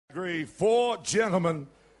Four gentlemen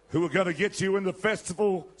who are going to get you in the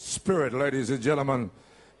festival spirit, ladies and gentlemen.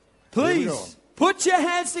 Please, put your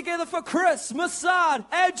hands together for Chris, Massad,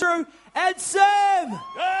 Andrew, and Sam!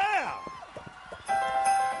 Yeah!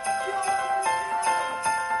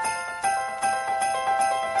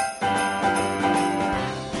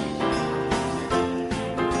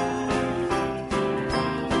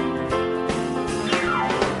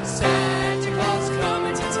 Santa Claus is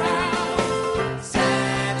coming to town.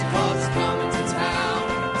 Santa Claus is coming to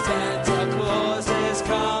town. Santa Claus is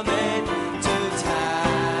coming to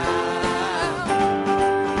town.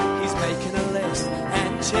 He's making a list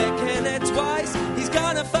and checking it twice. He's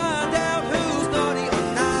gonna find out who's naughty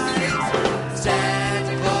or nice.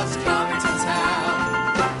 Santa Claus is coming to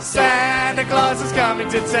town. Santa Claus is coming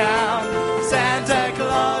to town. Santa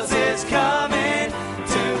Claus is coming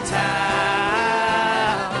to town.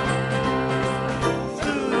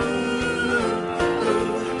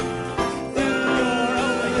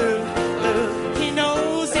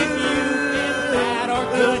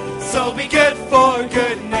 So be good for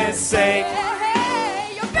goodness sake.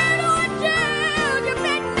 Hey, you better watch out. You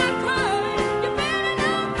better not cry. You better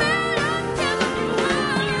not tell you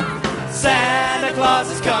why. Santa Claus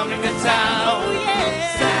is coming to town. Oh,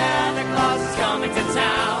 yeah. Santa Claus is coming to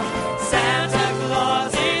town. Santa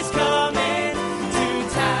Claus is coming to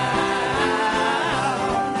town.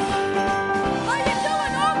 How you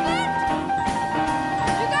doing, Oakland?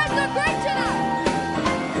 You guys look great tonight.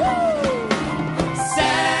 Woo!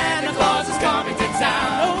 Santa Claus is coming to town.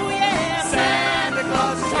 Oh yeah. Santa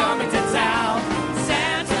Claus is coming to town.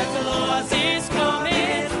 Santa Claus is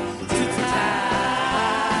coming to town.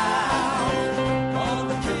 All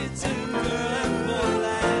the kids in Verlinden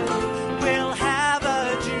will have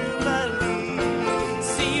a jubilee.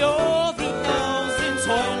 See all the elves in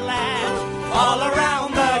Toyland all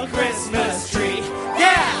around the Christmas tree.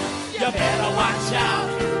 Yeah, you better watch out.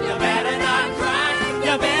 You better not cry.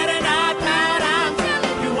 You better not pout. I'm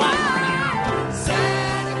telling you why.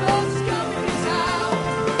 Santa Claus is coming to town.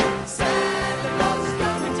 Santa Claus is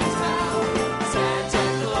coming to town. Santa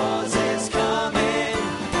Claus is coming.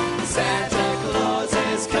 Santa Claus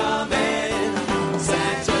is coming.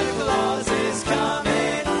 Santa Claus is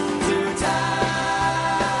coming to town.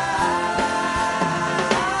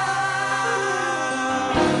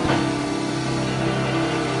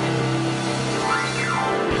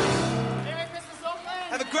 Merry Christmas, Oakland.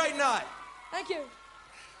 Have a great night. Thank you.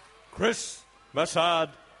 Chris, Massad,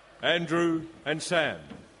 Andrew, and Sam.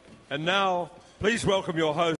 And now, please welcome your host.